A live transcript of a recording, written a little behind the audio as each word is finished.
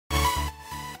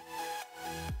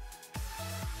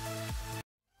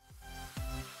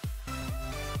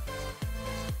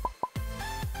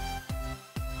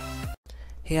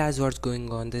Hey guys, what's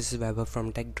going on? This is Weber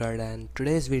from TechDrud, and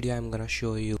today's video I'm gonna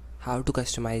show you how to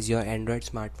customize your Android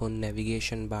smartphone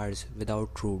navigation bars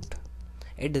without root.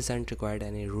 It doesn't require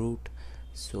any root,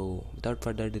 so without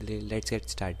further delay, let's get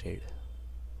started.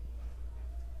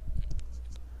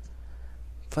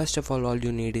 First of all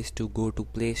you need is to go to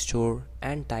Play Store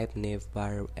and type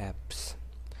navbar apps.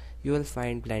 You will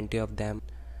find plenty of them.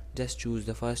 Just choose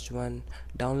the first one,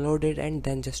 download it, and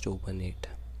then just open it.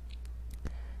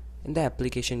 In the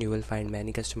application you will find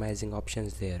many customizing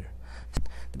options there.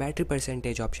 The battery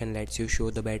percentage option lets you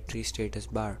show the battery status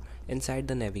bar inside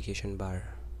the navigation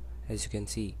bar, as you can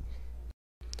see.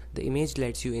 The image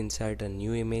lets you insert a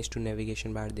new image to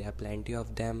navigation bar. There are plenty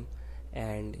of them,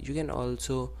 and you can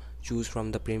also choose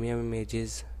from the premium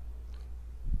images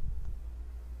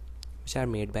which are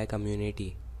made by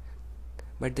community,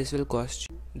 but this will cost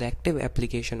you. The active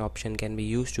application option can be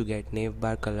used to get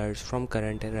navbar colors from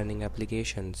current and running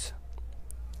applications,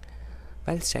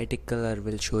 while static color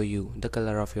will show you the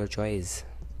color of your choice.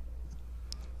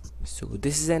 So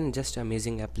this is an just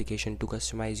amazing application to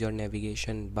customize your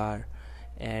navigation bar,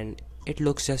 and it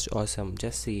looks just awesome.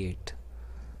 Just see it.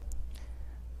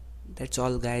 That's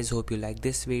all guys, hope you like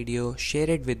this video. Share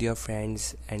it with your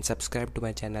friends and subscribe to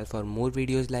my channel for more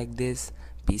videos like this.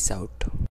 Peace out.